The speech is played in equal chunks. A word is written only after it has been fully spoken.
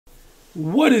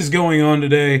What is going on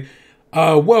today?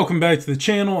 Welcome back to the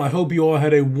channel. I hope you all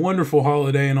had a wonderful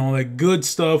holiday and all that good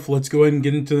stuff. Let's go ahead and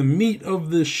get into the meat of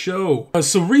this show.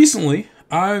 So recently,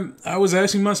 I was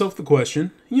asking myself the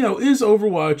question, is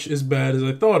Overwatch as bad as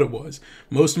I thought it was?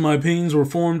 Most of my opinions were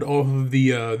formed off of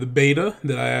the beta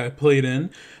that I played in.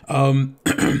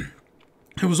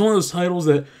 It was one of those titles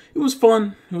that it was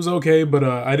fun, it was okay, but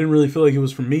I didn't really feel like it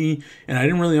was for me, and I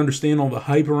didn't really understand all the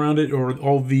hype around it, or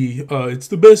all the it's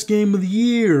the best game of the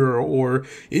year, or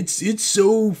it's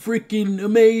so freaking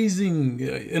amazing,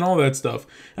 and all that stuff.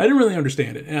 I didn't really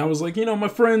understand it, and I was like, my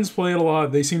friends play it a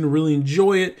lot, they seem to really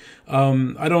enjoy it.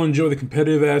 I don't enjoy the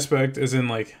competitive aspect, as in,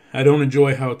 like, I don't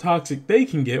enjoy how toxic they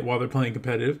can get while they're playing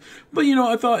competitive. But,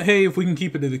 I thought, hey, if we can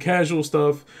keep it to the casual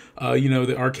stuff,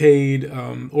 the arcade,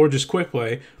 or just quick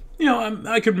play,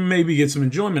 I could maybe get some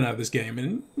enjoyment out of this game.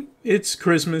 And it's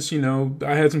Christmas,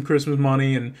 I had some Christmas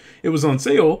money and it was on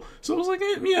sale. So I was like,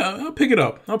 yeah, I'll pick it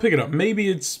up. Maybe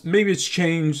it's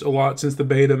changed a lot since the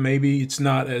beta. Maybe it's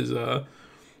not as,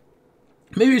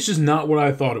 maybe it's just not what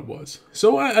I thought it was.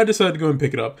 So I decided to go and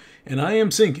pick it up, and I am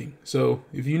sinking. So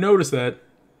if you notice that,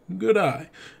 good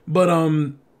eye. But,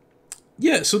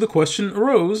 yeah, so the question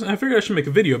arose, and I figured I should make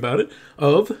a video about it,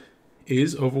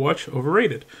 is Overwatch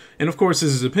overrated? And of course,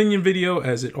 this is an opinion video,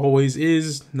 as it always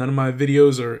is. None of my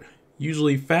videos are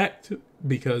usually fact,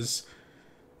 because,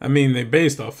 I mean, they're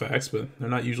based off facts, but they're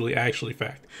not usually actually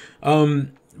fact.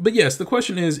 But yes, the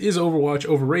question is Overwatch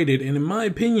overrated? And in my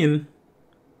opinion,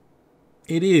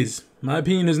 it is. My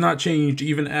opinion has not changed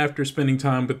even after spending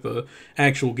time with the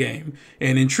actual game.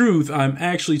 And in truth, I'm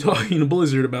actually talking to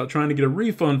Blizzard about trying to get a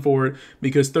refund for it,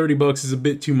 because 30 bucks is a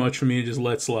bit too much for me to just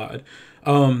let slide.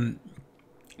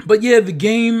 But yeah, the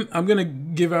game, I'm going to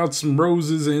give out some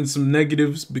roses and some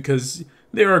negatives, because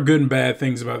there are good and bad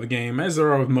things about the game, as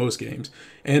there are with most games.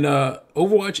 And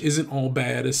Overwatch isn't all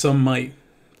bad, as some might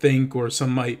think, or some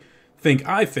might think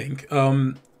I think.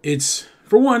 It's,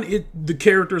 for one, the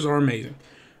characters are amazing.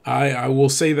 I will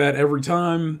say that every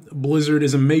time. Blizzard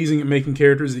is amazing at making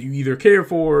characters that you either care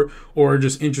for or are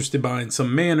just interested by in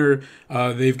some manner.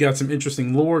 They've got some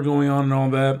interesting lore going on and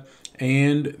all that.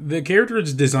 And the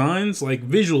characters' designs, like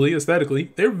visually,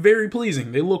 aesthetically, they're very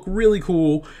pleasing. They look really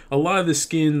cool. A lot of the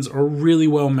skins are really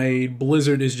well made.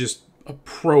 Blizzard is just a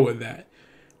pro at that.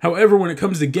 However, when it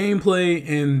comes to gameplay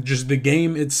and just the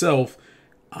game itself,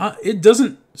 it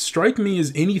doesn't strike me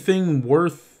as anything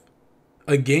worth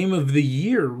a game of the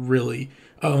year, really.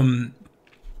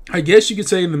 I guess you could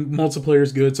say the multiplayer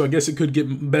is good, so I guess it could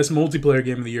get best multiplayer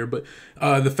game of the year, but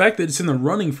the fact that it's in the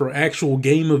running for actual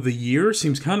game of the year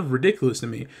seems kind of ridiculous to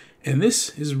me, and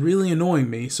this is really annoying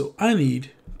me, so I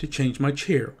need to change my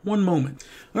chair. One moment.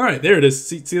 Alright, there it is.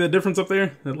 See that difference up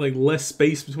there? That, like, less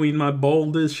space between my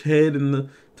baldish head and the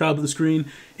top of the screen.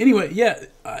 Anyway, yeah,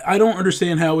 I don't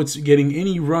understand how it's getting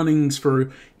any runnings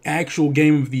for actual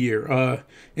game of the year.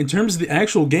 In terms of the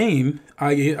actual game,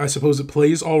 I suppose it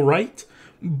plays all right,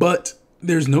 but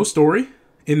there's no story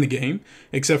in the game,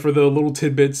 except for the little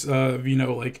tidbits of,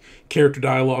 like, character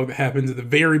dialogue that happens at the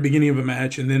very beginning of a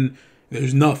match, and then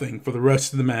there's nothing for the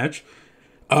rest of the match.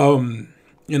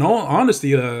 In all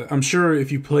honesty, I'm sure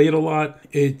if you play it a lot,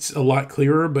 it's a lot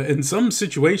clearer, but in some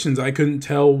situations, I couldn't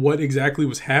tell what exactly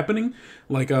was happening.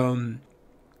 Like, in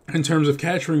terms of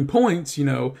capturing points,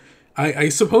 I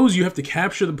suppose you have to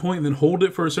capture the point and then hold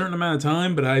it for a certain amount of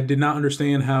time, but I did not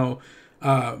understand how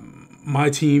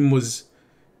my team was...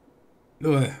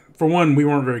 for one, we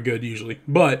weren't very good usually,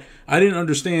 but I didn't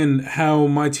understand how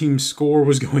my team's score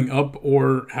was going up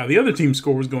or how the other team's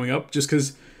score was going up, just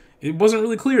because it wasn't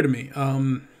really clear to me.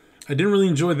 I didn't really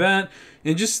enjoy that,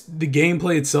 and just the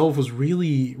gameplay itself was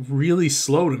really, really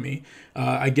slow to me.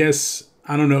 I guess...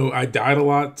 I don't know, I died a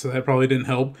lot, so that probably didn't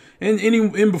help. And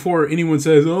before anyone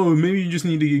says, oh, maybe you just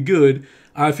need to get good,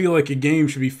 I feel like a game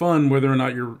should be fun whether or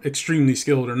not you're extremely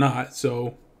skilled or not.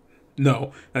 So,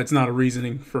 no, that's not a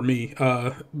reasoning for me.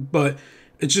 But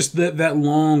it's just that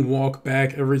long walk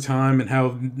back every time, and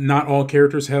how not all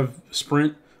characters have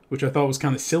sprint, which I thought was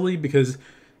kind of silly, because,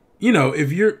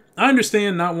 I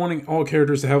understand not wanting all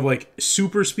characters to have, like,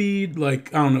 super speed,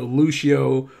 like, I don't know,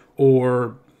 Lucio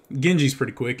or... Genji's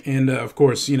pretty quick, and of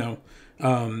course,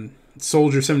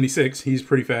 Soldier 76, he's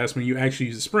pretty fast when you actually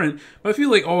use a sprint, but I feel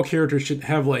like all characters should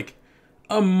have, like,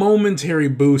 a momentary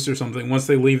boost or something once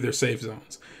they leave their safe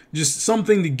zones. Just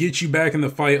something to get you back in the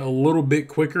fight a little bit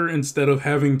quicker, instead of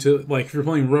having to, like, if you're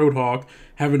playing Roadhog,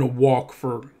 having to walk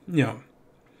for,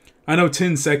 I know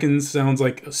 10 seconds sounds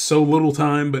like so little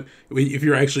time, but if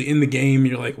you're actually in the game,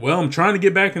 you're like, well, I'm trying to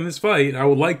get back in this fight, I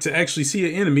would like to actually see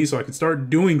an enemy so I can start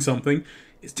doing something.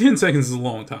 10 seconds is a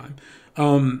long time.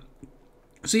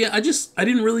 So yeah, I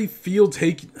didn't really feel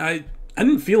I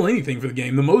didn't feel anything for the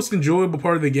game. The most enjoyable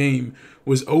part of the game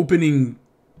was opening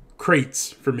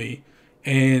crates for me,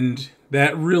 and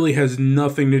that really has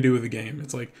nothing to do with the game.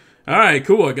 It's like, all right,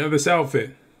 cool, I got this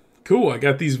outfit. Cool, I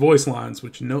got these voice lines,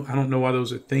 which no, I don't know why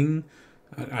those are a thing.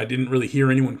 I didn't really hear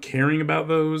anyone caring about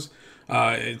those.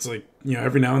 It's like, you know,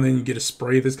 every now and then you get a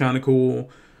spray that's kind of cool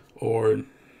or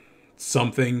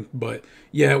something. But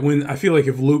yeah, when I feel like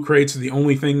if loot crates are the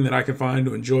only thing that I can find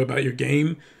to enjoy about your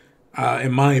game,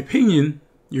 in my opinion,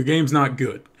 your game's not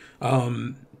good.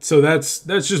 So that's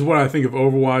just what I think of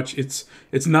Overwatch.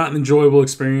 It's not an enjoyable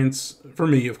experience for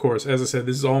me, of course. As I said,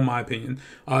 this is all my opinion.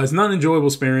 It's not an enjoyable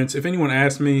experience. If anyone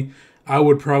asked me, I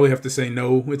would probably have to say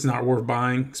no. It's not worth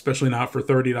buying, especially not for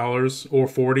 $30 or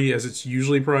 $40 as it's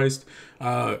usually priced.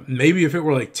 Maybe if it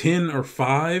were like 10 or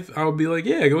 5, I would be like,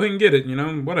 yeah, go ahead and get it. You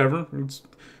know, whatever. It's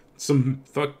some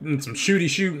shooty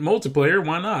shoot multiplayer.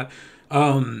 Why not?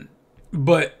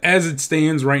 But as it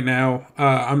stands right now,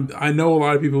 I know a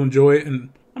lot of people enjoy it, and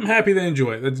I'm happy they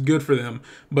enjoy it. That's good for them.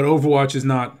 But Overwatch is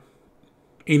not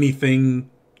anything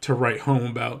to write home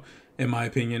about, in my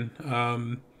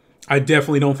opinion. I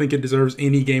definitely don't think it deserves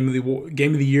any Game of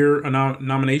the Year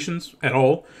nominations at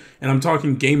all. And I'm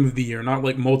talking Game of the Year, not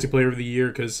like Multiplayer of the Year,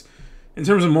 because in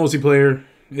terms of multiplayer,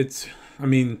 I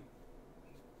mean,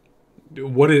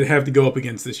 what did it have to go up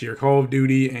against this year? Call of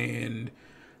Duty and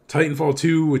Titanfall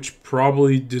 2, which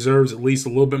probably deserves at least a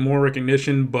little bit more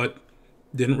recognition, but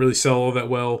didn't really sell all that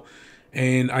well.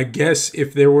 And I guess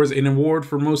if there was an award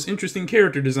for most interesting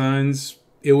character designs,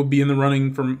 it would be in the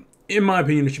running in my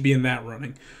opinion, it should be in that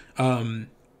running.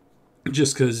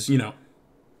 Just because, you know,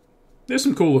 there's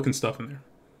some cool looking stuff in there.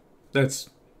 That's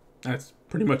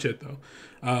pretty much it,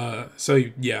 though. So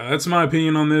yeah, that's my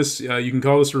opinion on this. You can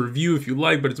call this a review if you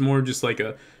like, but it's more just like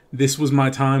this was my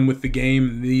time with the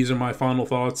game. These are my final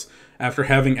thoughts after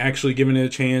having actually given it a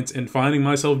chance and finding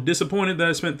myself disappointed that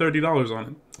I spent $30 on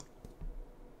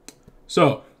it.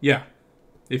 So yeah,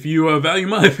 if you value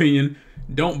my opinion,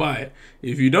 don't buy it.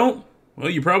 If you don't, well,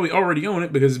 you probably already own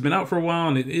it because it's been out for a while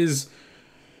and it is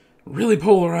really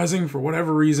polarizing for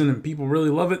whatever reason, and people really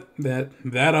love it.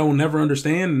 That I will never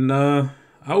understand, and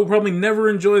I will probably never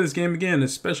enjoy this game again,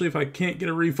 especially if I can't get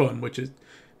a refund, which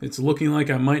it's looking like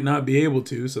I might not be able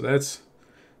to. So that's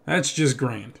just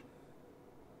grand.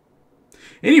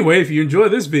 Anyway, if you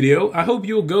enjoyed this video, I hope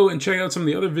you'll go and check out some of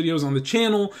the other videos on the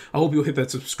channel. I hope you'll hit that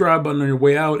subscribe button on your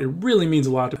way out. It really means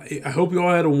a lot. I hope you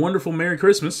all had a wonderful Merry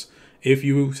Christmas if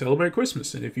you celebrate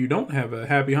Christmas. And if you don't, have a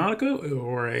Happy Hanukkah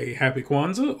or a Happy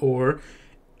Kwanzaa or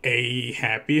a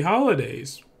Happy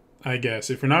Holidays, I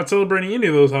guess. If you're not celebrating any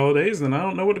of those holidays, then I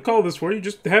don't know what to call this for you.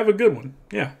 Just have a good one.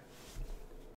 Yeah.